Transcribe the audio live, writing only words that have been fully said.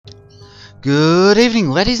Good evening,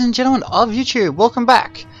 ladies and gentlemen of YouTube. Welcome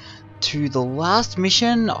back to the last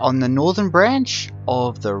mission on the northern branch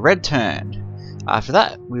of the Red Turn. After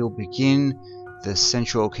that, we will begin the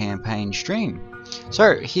central campaign stream.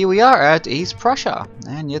 So here we are at East Prussia,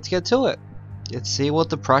 and let's get to it. Let's see what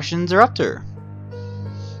the Prussians are up to.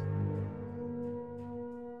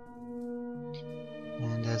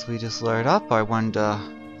 And as we just load up, I wonder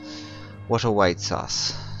what awaits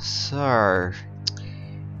us. So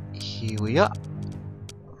here we are.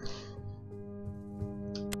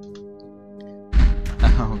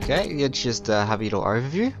 Okay, let's just have a little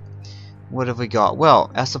overview. What have we got? Well,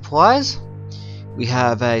 our supplies. We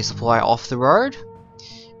have a supply off the road.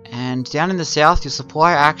 And down in the south, your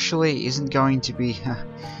supply actually isn't going to be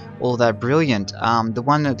all that brilliant. The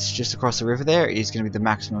one that's just across the river there is going to be the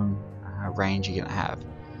maximum range you're going to have.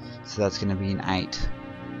 So that's going to be an 8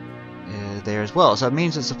 there as well. So it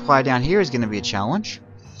means that supply down here is going to be a challenge.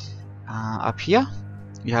 Up here,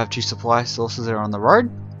 you have 2 supply sources that are on the road.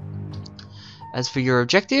 As for your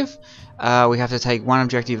objective, we have to take one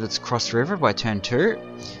objective that's across the river by turn 2,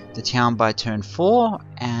 the town by turn 4,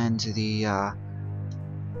 and the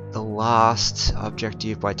last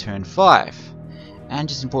objective by turn 5. And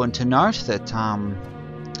just important to note that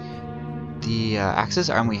the axis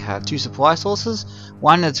only have 2 supply sources,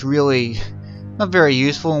 one that's really not very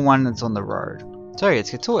useful and one that's on the road. So let's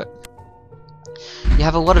get to it. You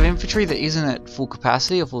have a lot of infantry that isn't at full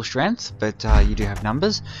capacity or full strength, but you do have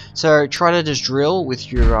numbers. So try to just drill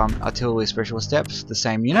with your artillery specialist steps the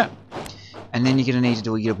same unit, and then you're going to need to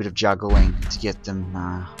do a little bit of juggling to get them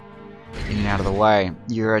in and out of the way.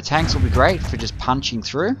 Your tanks will be great for just punching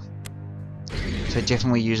through, so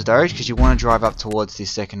definitely use those because you want to drive up towards this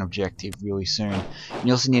second objective really soon. And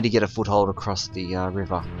you also need to get a foothold across the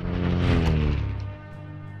river.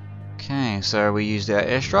 Okay, so we used our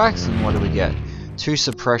airstrikes, and what do we get? 2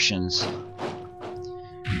 suppressions.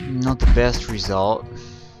 Not the best result.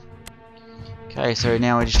 Okay, so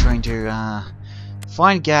now we're just trying to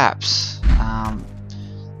find gaps.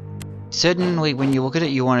 Certainly, when you look at it,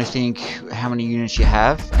 you want to think how many units you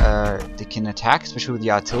have that can attack, especially with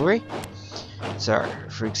the artillery. So,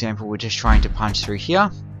 for example, we're just trying to punch through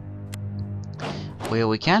here where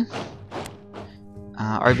we can.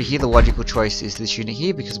 Over here, the logical choice is this unit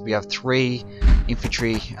here because we have 3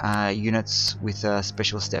 infantry units with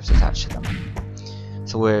special steps attached to them.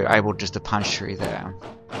 So we're able just to punch through there.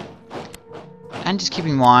 And just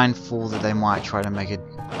keeping mindful that they might try to make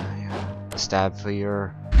a stab for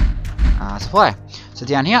your supply. So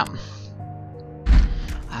down here,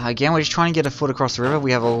 again, we're just trying to get a foot across the river.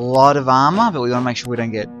 We have a lot of armor, but we want to make sure we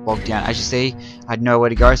don't get bogged down. As you see, I had nowhere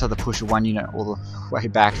to go, so I had to push 1 unit all the way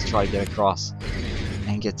back to try to get across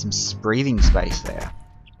and get some breathing space there.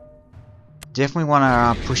 Definitely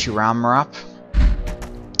want to push your armor up.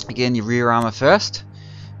 Again, your rear armor first,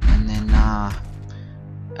 and then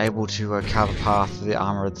able to cover path for the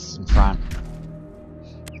armor that's in front.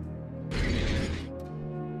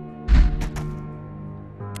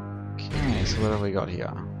 Okay, so what have we got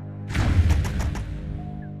here?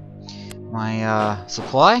 My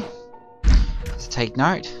supply, to take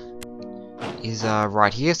note, is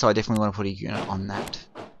right here, so I definitely want to put a unit on that.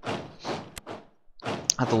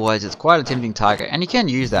 Otherwise, it's quite a tempting target, and you can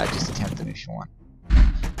use that just to tempt them if you want.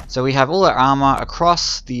 So we have all our armor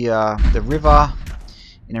across the river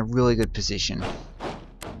in a really good position.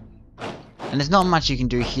 And there's not much you can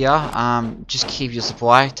do here. Just keep your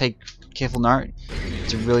supply. Take careful note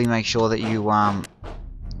to really make sure that you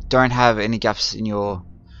don't have any gaps in your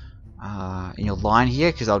line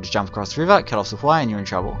here, because I'll just jump across the river, cut off supply, and you're in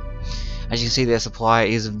trouble. As you can see, their supply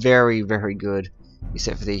is very, very good,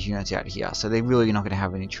 except for these units out here, so they're really not going to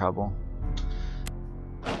have any trouble.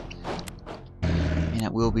 And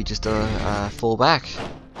it will be just a fallback.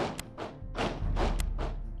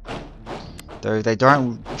 Though they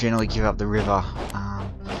don't generally give up the river,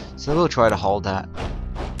 so we'll try to hold that.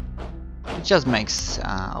 Which just makes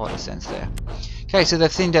a lot of sense there. Okay, so they've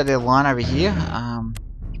thinned out their line over here,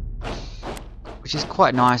 which is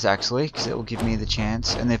quite nice actually, because it will give me the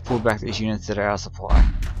chance, and they've pulled back these units that are our supply.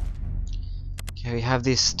 Okay, we have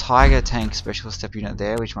this Tiger tank special step unit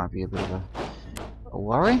there, which might be a bit of a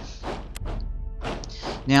worry.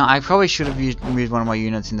 Now, I probably should have moved one of my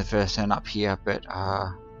units in the first turn up here, but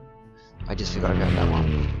I just forgot about that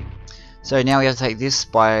one. So now we have to take this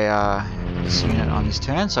by this unit on this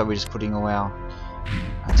turn, so we're just putting all our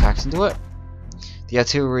attacks into it. The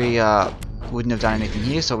artillery wouldn't have done anything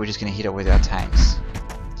here, so we're just going to hit it with our tanks,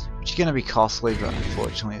 which is going to be costly, but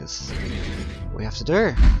unfortunately this is what we have to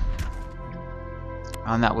do.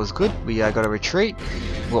 And that was good. We got a retreat.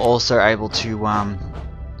 We're also able to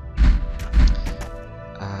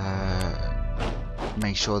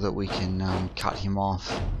make sure that we can cut him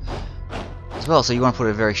off as well. So you want to put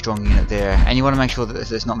a very strong unit there, and you want to make sure that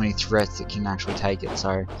there's not many threats that can actually take it.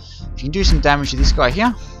 So if you can do some damage to this guy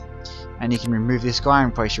here, and you can remove this guy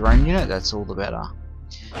and place your own unit, that's all the better.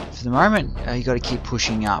 For the moment, you got to keep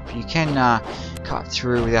pushing up. You can cut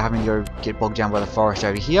through without having to get bogged down by the forest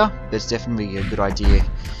over here, but it's definitely a good idea.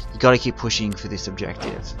 You got to keep pushing for this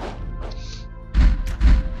objective,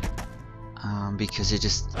 because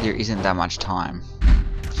there isn't that much time.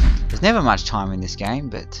 There's never much time in this game,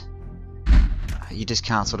 but you just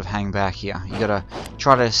can't sort of hang back here. You got to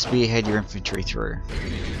try to spearhead your infantry through.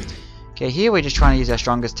 Okay, here we're just trying to use our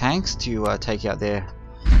strongest tanks to take out their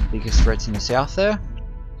biggest threats in the south there.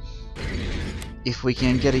 If we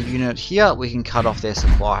can get a unit here, we can cut off their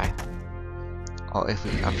supply. Or if we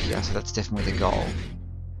can up here, so that's definitely the goal.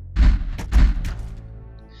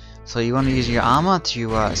 So you want to use your armor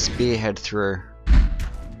to spearhead through.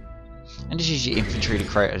 And just use your infantry to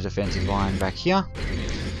create a defensive line back here.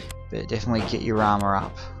 But definitely get your armor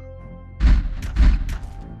up.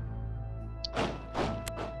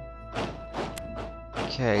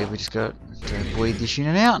 Okay, we just got to bleed this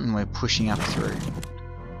unit out and we're pushing up through.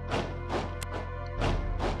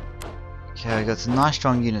 Okay, we got some nice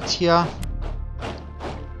strong units here.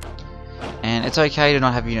 And it's okay to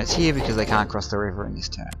not have units here because they can't cross the river in this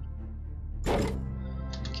turn.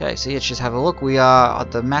 Okay, so let's just have a look. We are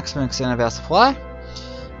at the maximum extent of our supply.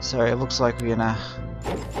 So it looks like we're gonna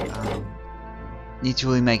need to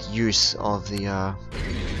really make use of the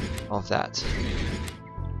of that.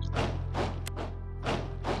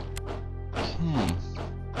 Okay.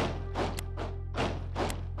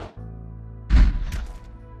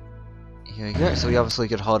 Here we go. So we obviously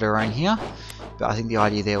could hold our own here, but I think the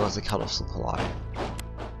idea there was to cut off supply.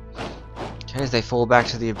 Okay, as they fall back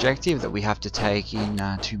to the objective that we have to take in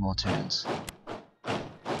 2 more turns.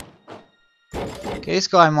 Okay, this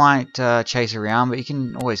guy might chase around, but you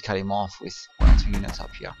can always cut him off with 1 or 2 units up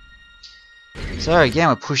here. So again,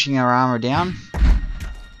 we're pushing our armor down.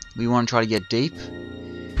 We want to try to get deep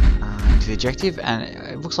into the objective, and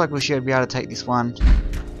it looks like we should be able to take this one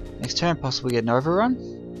next turn, possibly get an overrun.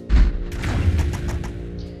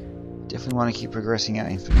 Definitely want to keep progressing our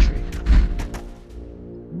infantry.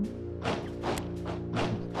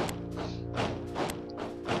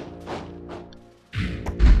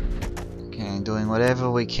 Doing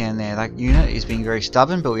whatever we can there. That unit is being very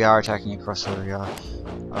stubborn, but we are attacking across a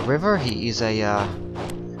river. He is a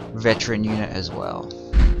veteran unit as well.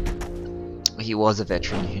 He was a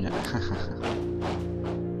veteran unit.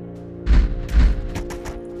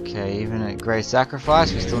 Okay, even at great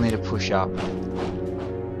sacrifice, we still need to push up.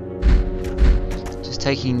 Just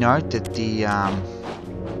taking note that the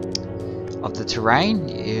of the terrain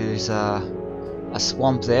is a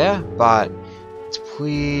swamp there, but it's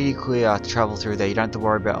pretty clear to travel through there. You don't have to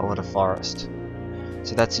worry about a lot of forest.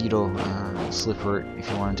 So that's a little slip route if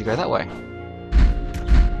you wanted to go that way.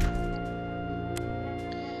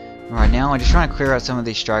 Alright, now we're just trying to clear out some of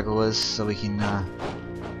these stragglers so we can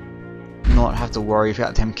not have to worry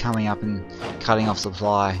about them coming up and cutting off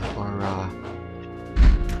supply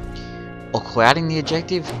or clouding the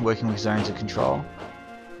objective, working with zones of control.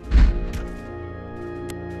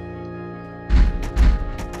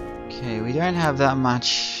 Okay, we don't have that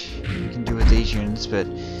much we can do with these units, but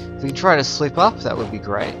if we can try to slip up, that would be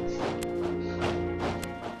great.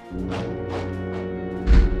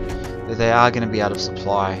 But they are going to be out of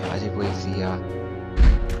supply. I do believe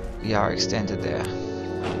we are extended there.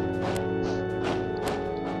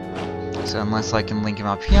 So unless I can link them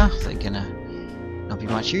up here, they're going to not be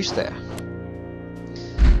much use there.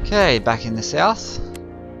 Okay, back in the south.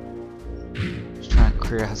 Just trying to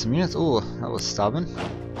clear out some units. Oh, that was stubborn.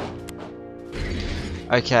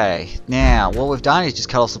 Okay, now what we've done is just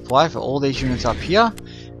cut off supply for all these units up here,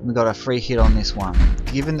 and we got a free hit on this one.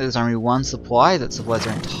 Given that there's only 1 supply that supplies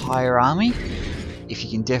our entire army, if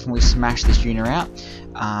you can definitely smash this unit out,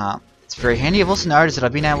 it's very handy. I've also noticed that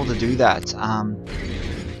I've been able to do that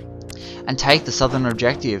and take the southern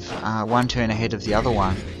objective 1 turn ahead of the other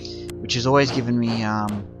one, which has always given me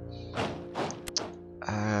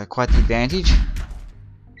quite the advantage.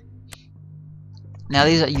 Now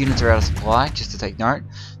these units are out of supply, just to take note,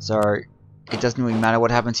 so it doesn't really matter what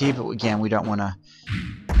happens here, but again we don't want to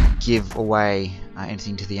give away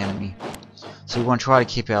anything to the enemy. So we want to try to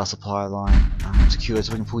keep our supply line secure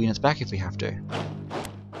so we can pull units back if we have to.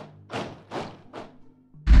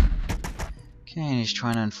 Okay, and he's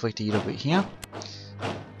trying to inflict a little bit here.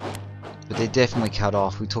 But they're definitely cut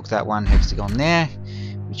off. We took that 1 hexagon there,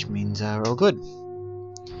 which means we're all good.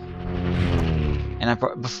 And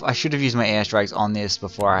I should have used my airstrikes on this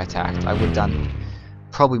before I attacked. I would have done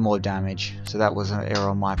probably more damage. So that was an error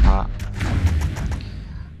on my part.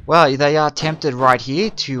 Well, they are tempted right here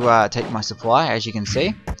to take my supply, as you can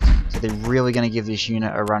see. So they're really going to give this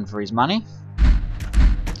unit a run for his money.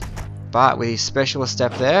 But with his specialist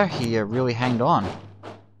step there, he really hanged on.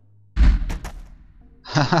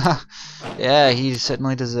 Yeah, he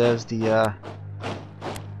certainly deserves the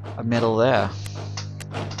a medal there.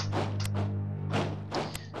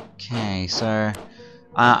 Okay, so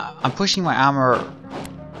I'm pushing my armor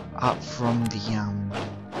up from the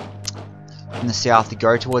south to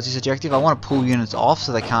go towards this objective. I want to pull units off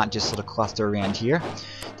so they can't just sort of cluster around here.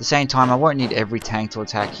 At the same time, I won't need every tank to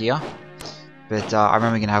attack here, but I'm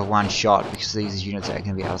only going to have one shot because these units are going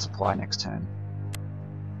to be out of supply next turn.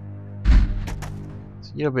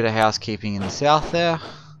 So a little bit of housekeeping in the south there.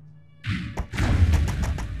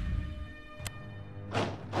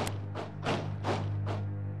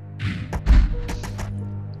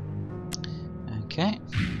 Okay.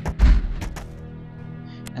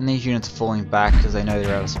 And these units are falling back because they know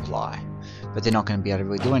they're out of supply, but they're not going to be able to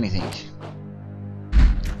really do anything.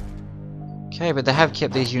 Okay, but they have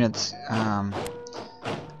kept these units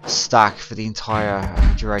stuck for the entire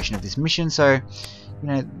duration of this mission, so you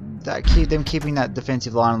know them keeping that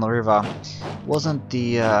defensive line on the river wasn't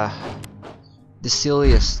the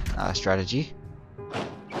silliest strategy,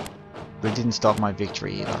 but it didn't stop my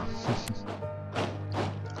victory either.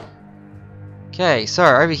 Okay, so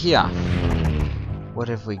over here, what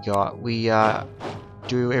have we got? We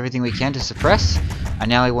do everything we can to suppress, and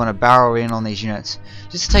now we want to barrel in on these units.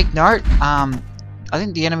 Just to take note, I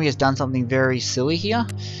think the enemy has done something very silly here.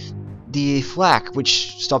 The flak,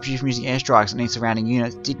 which stops you from using airstrikes on any surrounding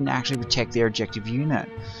units, didn't actually protect their objective unit.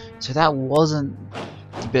 So that wasn't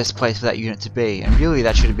the best place for that unit to be, and really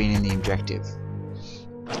that should have been in the objective.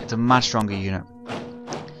 It's a much stronger unit.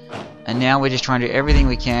 And now we're just trying to do everything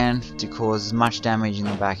we can to cause as much damage in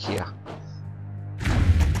the back here.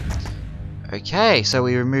 Okay, so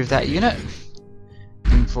we removed that unit,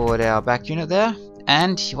 bring forward our back unit there,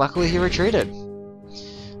 and luckily he retreated.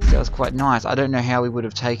 So that was quite nice. I don't know how we would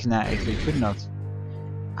have taken that if we couldn't have.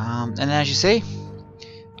 And as you see,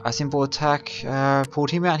 a simple attack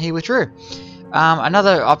pulled him out and he withdrew.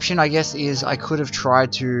 Another option, I guess, is I could have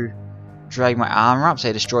tried to drag my armor up,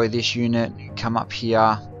 say destroy this unit, come up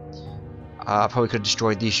here. I probably could have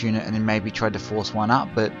destroyed this unit and then maybe tried to force one up,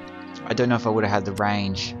 but I don't know if I would have had the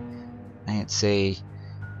range. Let's see,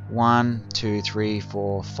 1, 2, 3,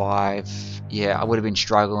 4, 5. Yeah, I would have been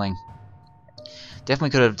struggling.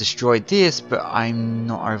 Definitely could have destroyed this, but I'm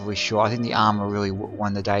not overly sure. I think the armor really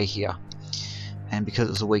won the day here, and because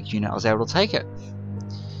it was a weak unit, I was able to take it.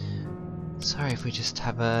 So if we just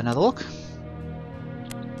have another look,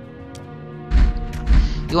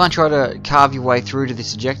 you want to try to carve your way through to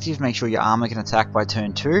this objective. Make sure your armor can attack by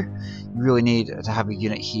turn 2. You really need to have a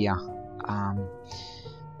unit here.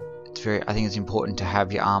 I think it's important to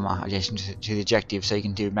have your armor adjacent to the objective so you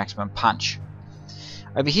can do maximum punch.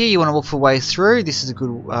 Over here you want to look for ways through. This is a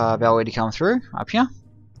good valid way to come through, up here.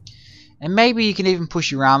 And maybe you can even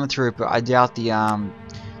push your armor through, but I doubt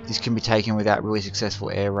this can be taken without really successful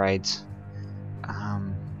air raids.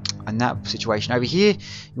 In that situation over here,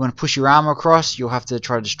 you want to push your armor across. You'll have to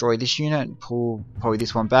try to destroy this unit and pull probably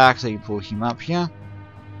this one back, so you pull him up here.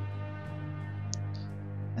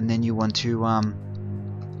 And then you want to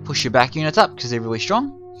push your back units up because they're really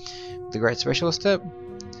strong with the great specialist step.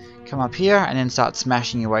 Come up here and then start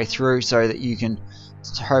smashing your way through so that you can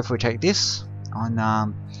hopefully take this on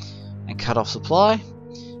and cut off supply.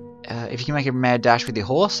 If you can make a mad dash with your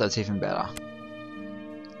horse, that's even better.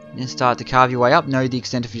 Then start to carve your way up, know the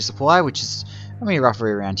extent of your supply, which is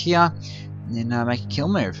roughly around here, and then make a kill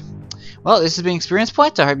move. Well, this has been Experience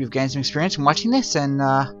Points. I hope you've gained some experience from watching this, and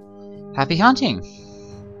happy hunting!